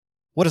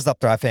What is up,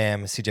 Thrive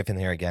fam? CJ Finn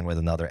here again with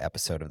another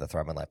episode of the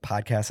Thrive My Life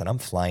podcast, and I'm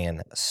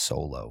flying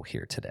solo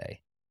here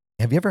today.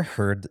 Have you ever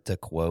heard the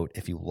quote,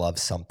 if you love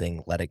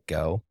something, let it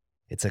go?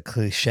 It's a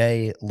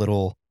cliche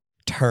little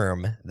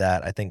term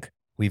that I think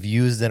we've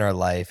used in our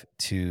life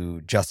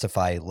to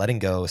justify letting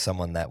go of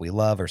someone that we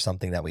love or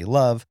something that we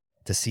love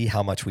to see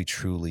how much we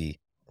truly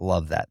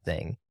love that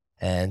thing.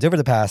 And over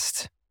the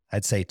past,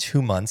 I'd say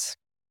 2 months,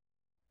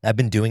 I've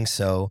been doing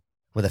so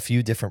with a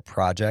few different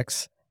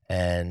projects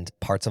and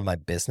parts of my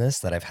business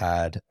that I've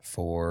had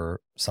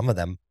for some of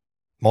them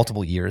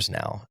multiple years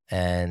now.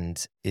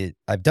 And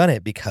I've done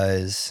it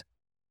because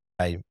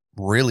I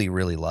really,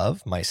 really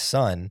love my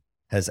son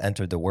has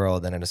entered the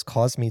world, and it has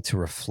caused me to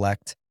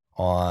reflect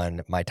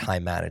on my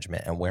time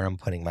management and where I'm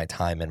putting my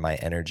time and my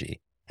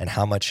energy and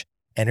how much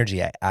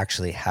energy I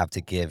actually have to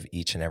give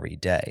each and every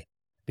day.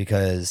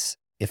 Because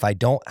if I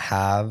don't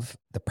have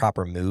the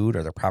proper mood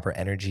or the proper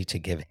energy to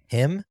give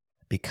him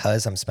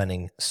because I'm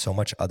spending so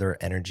much other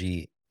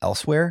energy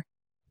elsewhere,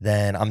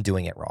 then I'm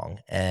doing it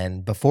wrong.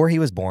 And before he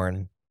was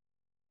born,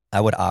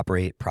 I would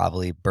operate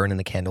probably burning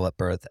the candle at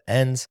both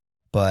ends,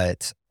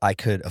 but I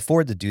could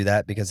afford to do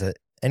that because at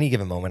any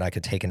given moment I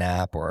could take a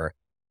nap or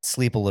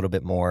sleep a little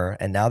bit more.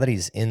 And now that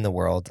he's in the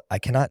world, I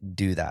cannot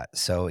do that.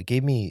 So it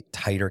gave me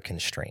tighter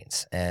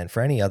constraints. And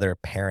for any other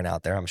parent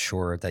out there, I'm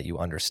sure that you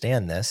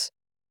understand this.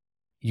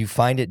 You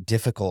find it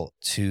difficult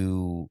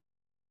to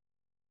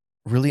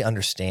really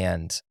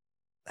understand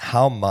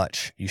how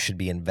much you should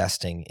be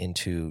investing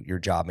into your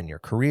job and your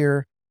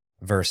career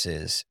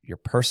versus your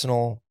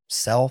personal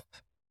self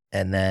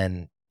and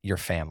then your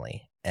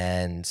family.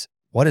 And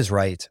what is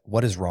right?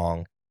 What is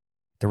wrong?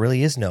 There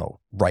really is no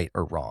right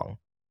or wrong.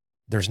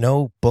 There's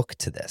no book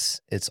to this.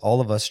 It's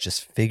all of us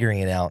just figuring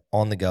it out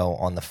on the go,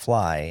 on the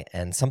fly.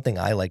 And something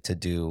I like to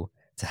do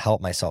to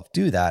help myself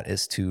do that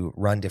is to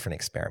run different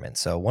experiments.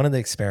 So one of the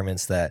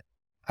experiments that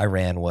I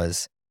ran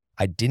was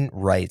I didn't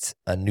write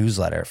a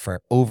newsletter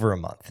for over a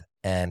month.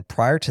 And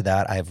prior to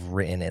that, I've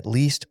written at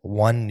least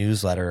one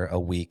newsletter a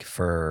week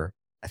for,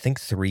 I think,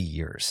 3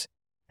 years.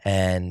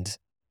 And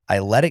I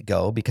let it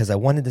go because I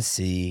wanted to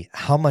see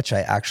how much I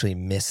actually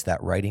missed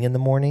that writing in the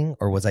morning,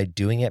 or was I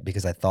doing it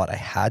because I thought I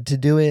had to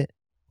do it?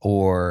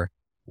 Or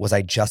was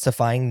I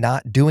justifying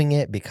not doing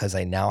it because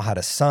I now had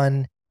a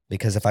son?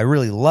 Because if I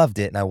really loved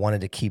it and I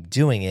wanted to keep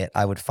doing it,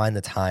 I would find the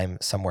time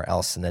somewhere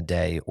else in the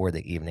day or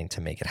the evening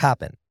to make it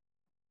happen.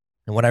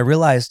 And what I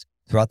realized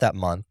throughout that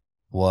month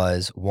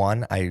was,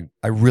 one, I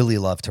really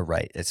love to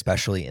write,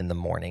 especially in the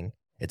morning.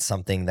 It's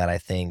something that I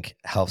think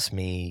helps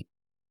me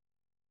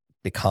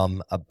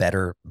become a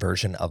better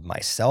version of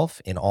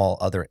myself in all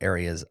other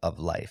areas of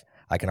life.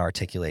 I can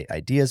articulate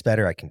ideas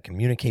better. I can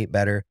communicate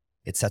better.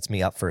 It sets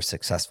me up for a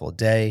successful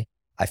day.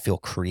 I feel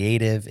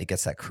creative. It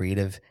gets that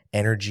creative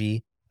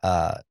energy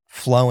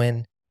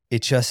flowing.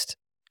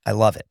 I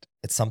love it.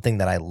 It's something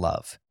that I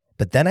love.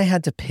 But then I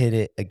had to pit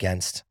it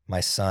against my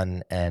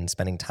son and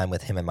spending time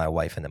with him and my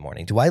wife in the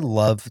morning. Do I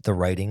love the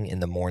writing in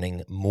the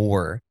morning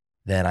more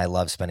than I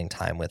love spending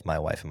time with my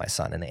wife and my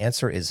son? And the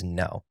answer is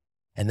no.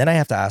 And then I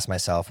have to ask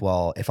myself,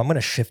 well, if I'm going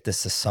to shift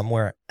this to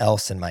somewhere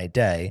else in my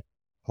day,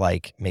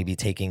 like maybe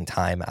taking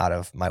time out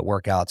of my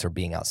workouts or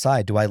being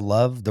outside, do I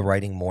love the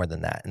writing more than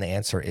that? And the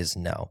answer is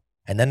no.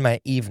 And then my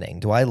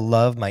evening, do I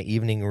love my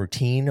evening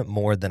routine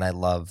more than I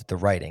love the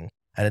writing?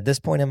 And at this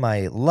point in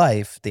my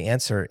life, the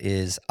answer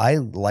is I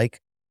like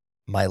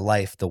my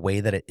life the way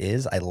that it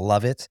is. I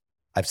love it.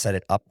 I've set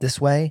it up this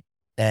way.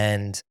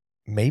 And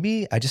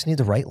maybe I just need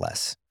to write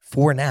less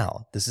for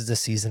now. This is a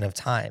season of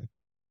time.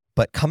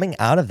 But coming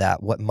out of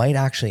that, what might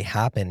actually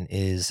happen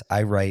is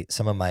I write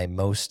some of my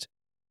most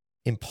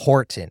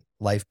important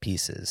life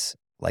pieces,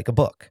 like a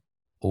book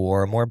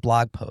or more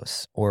blog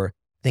posts or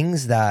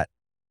things that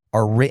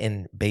are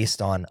written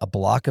based on a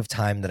block of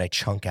time that I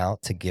chunk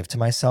out to give to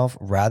myself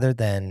rather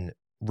than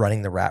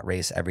running the rat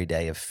race every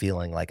day of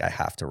feeling like I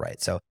have to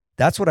write. So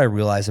that's what I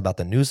realized about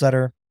the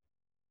newsletter.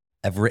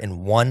 I've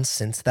written one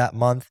since that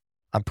month.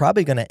 I'm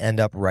probably going to end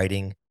up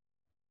writing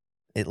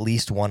at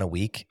least one a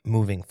week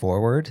moving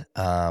forward.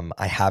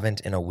 I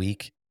haven't in a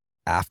week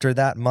after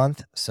that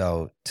month.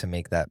 So to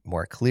make that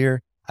more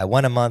clear, I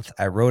went a month,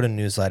 I wrote a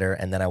newsletter,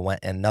 and then I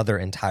went another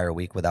entire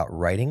week without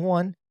writing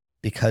one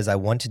because I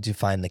wanted to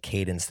find the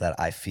cadence that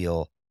I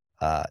feel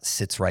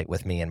sits right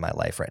with me in my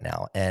life right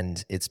now.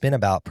 And it's been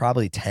about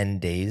probably 10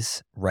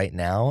 days right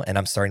now, and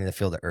I'm starting to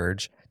feel the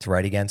urge to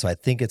write again. So I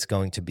think it's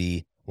going to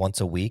be once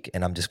a week,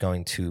 and I'm just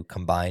going to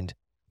combine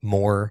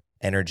more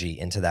energy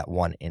into that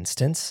one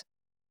instance.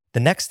 The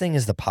next thing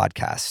is the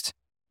podcast.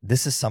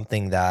 This is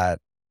something that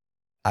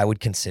I would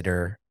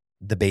consider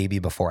the baby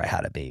before I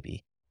had a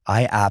baby.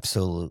 I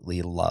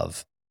absolutely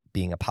love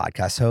being a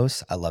podcast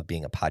host. I love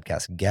being a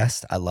podcast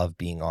guest. I love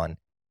being on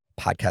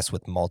podcasts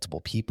with multiple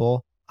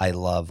people. I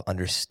love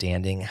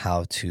understanding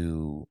how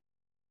to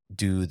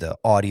do the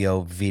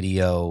audio,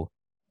 video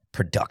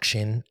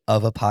production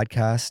of a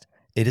podcast.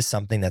 It is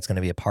something that's going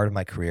to be a part of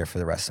my career for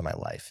the rest of my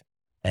life.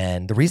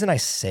 And the reason I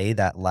say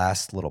that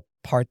last little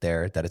part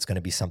there, that it's going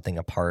to be something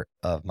a part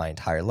of my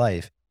entire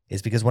life,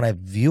 is because when I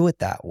view it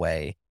that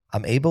way,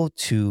 I'm able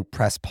to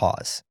press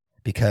pause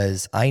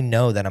because I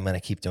know that I'm going to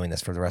keep doing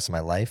this for the rest of my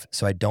life.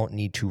 So I don't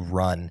need to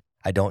run.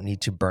 I don't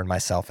need to burn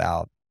myself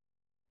out.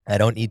 I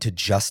don't need to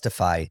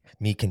justify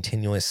me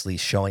continuously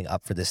showing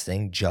up for this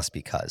thing just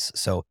because.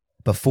 So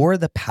before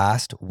the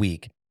past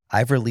week,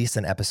 I've released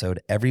an episode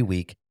every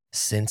week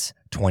since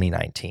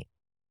 2019.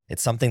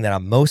 It's something that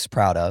I'm most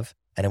proud of.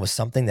 And it was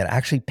something that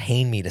actually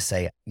pained me to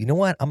say, you know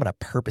what? I'm going to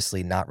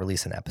purposely not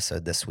release an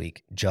episode this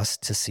week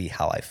just to see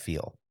how I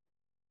feel.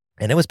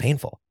 And it was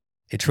painful.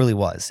 It truly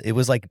was. It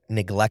was like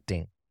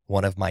neglecting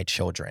one of my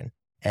children.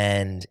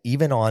 And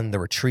even on the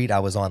retreat I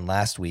was on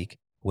last week,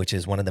 which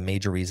is one of the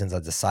major reasons I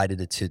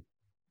decided to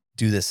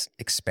do this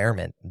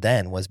experiment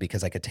then, was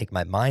because I could take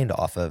my mind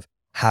off of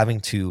having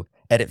to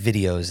edit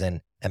videos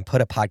and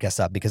put a podcast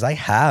up, because I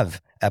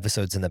have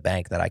episodes in the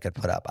bank that I could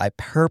put up. I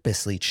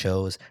purposely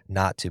chose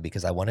not to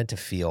because I wanted to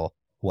feel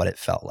what it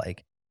felt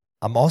like.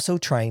 I'm also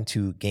trying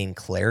to gain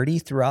clarity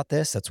throughout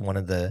this. That's one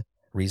of the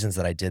reasons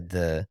that I did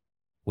the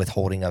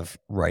withholding of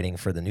writing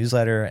for the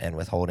newsletter and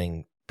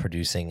withholding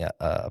producing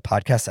a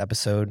podcast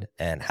episode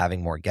and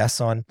having more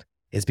guests on,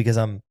 is because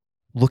I'm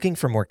looking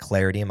for more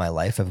clarity in my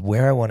life of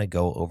where I want to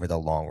go over the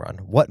long run.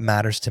 What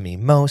matters to me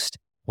most?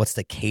 What's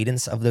the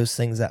cadence of those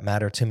things that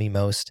matter to me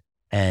most?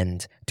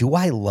 And do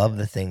I love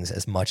the things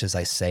as much as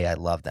I say I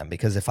love them?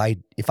 Because if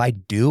I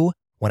do,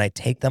 when I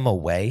take them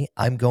away,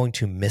 I'm going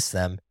to miss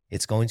them.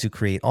 It's going to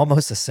create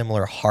almost a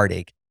similar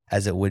heartache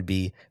as it would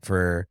be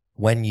for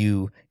when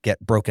you get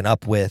broken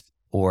up with,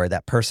 or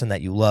that person that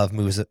you love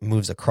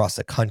moves across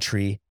the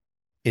country.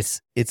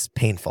 It's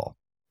painful.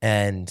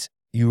 And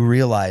you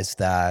realize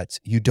that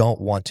you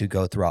don't want to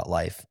go throughout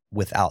life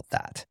without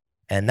that.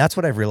 And that's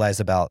what I've realized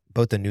about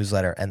both the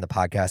newsletter and the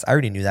podcast. I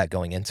already knew that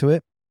going into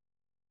it,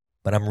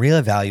 but I'm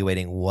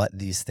reevaluating what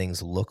these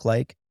things look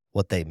like,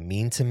 what they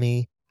mean to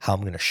me, how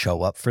I'm going to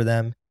show up for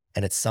them.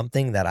 And it's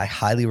something that I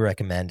highly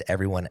recommend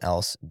everyone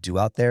else do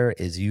out there,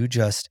 is you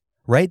just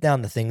write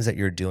down the things that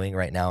you're doing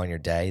right now in your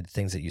day, the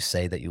things that you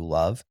say that you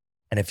love.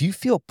 And if you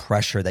feel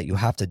pressure that you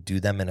have to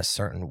do them in a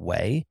certain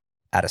way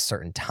at a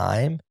certain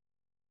time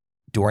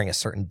during a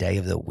certain day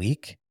of the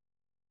week,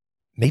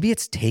 maybe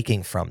it's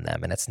taking from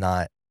them and it's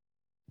not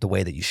the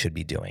way that you should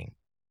be doing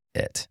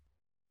it.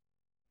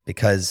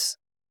 Because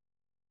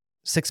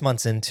 6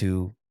 months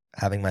into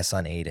having my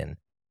son Aiden,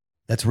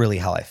 that's really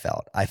how I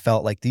felt. I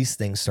felt like these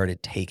things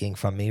started taking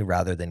from me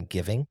rather than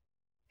giving.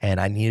 And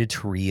I needed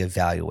to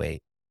reevaluate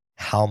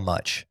how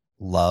much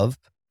love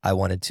I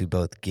wanted to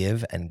both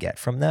give and get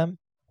from them,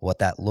 what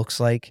that looks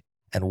like,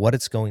 and what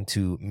it's going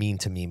to mean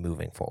to me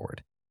moving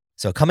forward.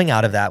 So coming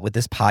out of that with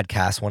this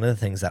podcast, one of the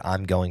things that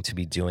I'm going to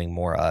be doing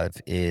more of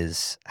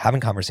is having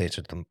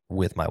conversations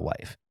with my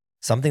wife.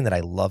 Something that I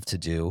love to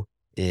do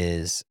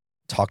is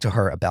talk to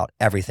her about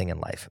everything in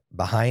life.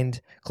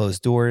 Behind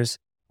closed doors,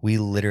 we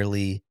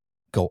literally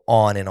go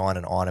on and on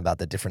and on about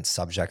the different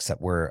subjects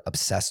that we're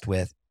obsessed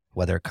with,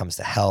 whether it comes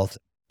to health,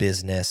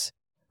 business,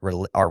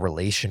 our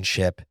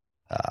relationship,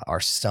 our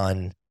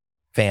son,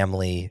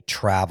 family,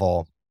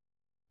 travel.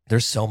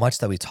 There's so much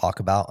that we talk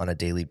about on a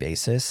daily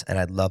basis, and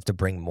I'd love to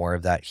bring more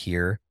of that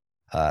here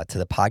to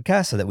the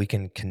podcast so that we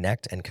can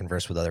connect and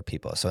converse with other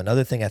people. So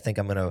another thing I think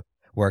I'm going to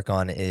work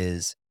on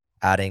is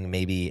adding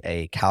maybe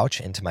a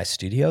couch into my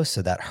studio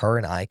so that her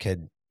and I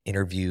could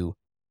interview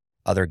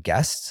other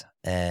guests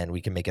and we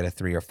can make it a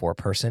 3 or 4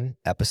 person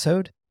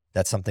episode.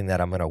 That's something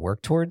that I'm going to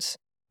work towards.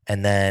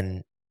 And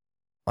then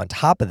on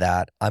top of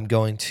that, I'm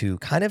going to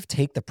kind of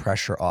take the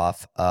pressure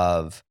off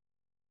of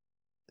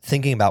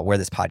thinking about where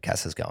this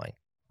podcast is going.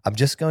 I'm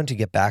just going to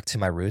get back to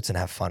my roots and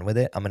have fun with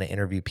it. I'm going to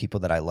interview people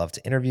that I love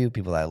to interview,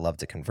 people that I love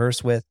to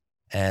converse with,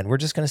 and we're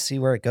just going to see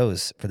where it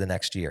goes for the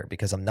next year,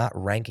 because I'm not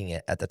ranking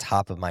it at the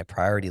top of my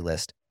priority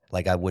list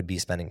like I would be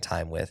spending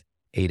time with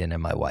Aiden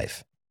and my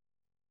wife.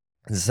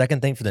 And the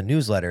second thing for the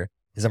newsletter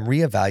is I'm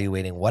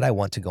reevaluating what I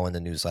want to go in the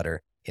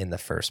newsletter in the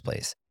first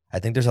place. I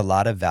think there's a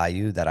lot of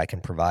value that I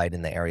can provide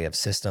in the area of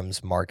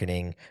systems,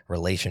 marketing,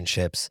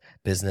 relationships,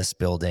 business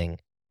building,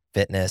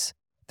 fitness.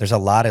 There's a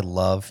lot I'd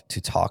love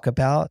to talk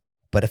about,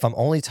 but if I'm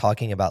only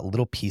talking about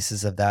little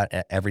pieces of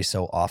that every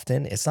so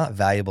often, it's not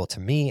valuable to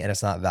me and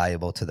it's not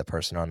valuable to the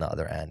person on the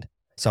other end.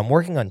 So I'm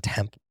working on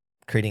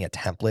creating a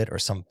template or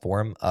some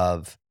form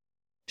of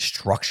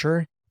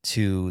structure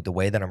to the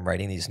way that I'm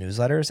writing these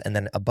newsletters. And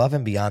then above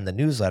and beyond the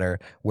newsletter,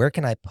 where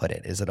can I put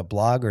it? Is it a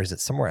blog or is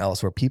it somewhere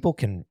else where people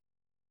can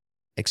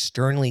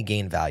externally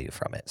gain value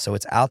from it? So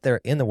it's out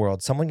there in the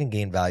world. Someone can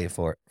gain value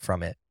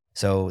from it.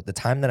 So the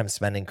time that I'm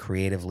spending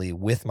creatively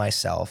with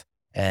myself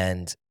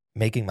and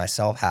making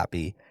myself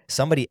happy,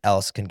 somebody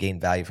else can gain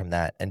value from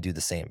that and do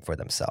the same for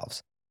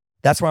themselves.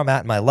 That's where I'm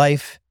at in my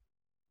life.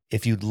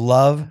 If you'd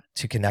love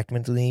to connect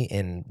with me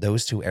in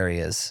those 2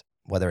 areas,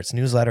 whether it's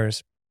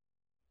newsletters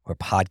or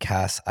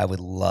podcasts, I would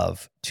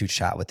love to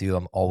chat with you.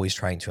 I'm always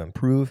trying to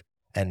improve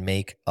and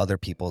make other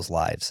people's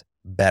lives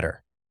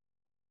better.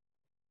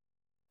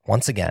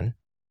 Once again,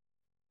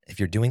 if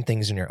you're doing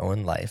things in your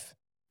own life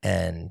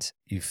and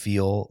you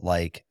feel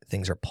like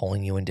things are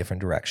pulling you in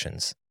different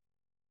directions,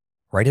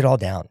 write it all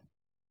down.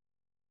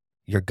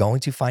 You're going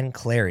to find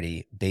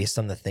clarity based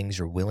on the things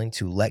you're willing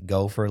to let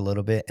go for a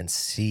little bit and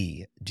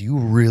see, do you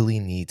really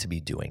need to be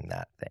doing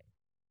that thing?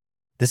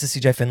 This is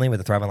CJ Finley with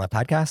the Thrive on Life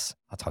podcast.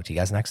 I'll talk to you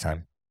guys next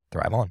time.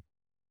 Thrive on.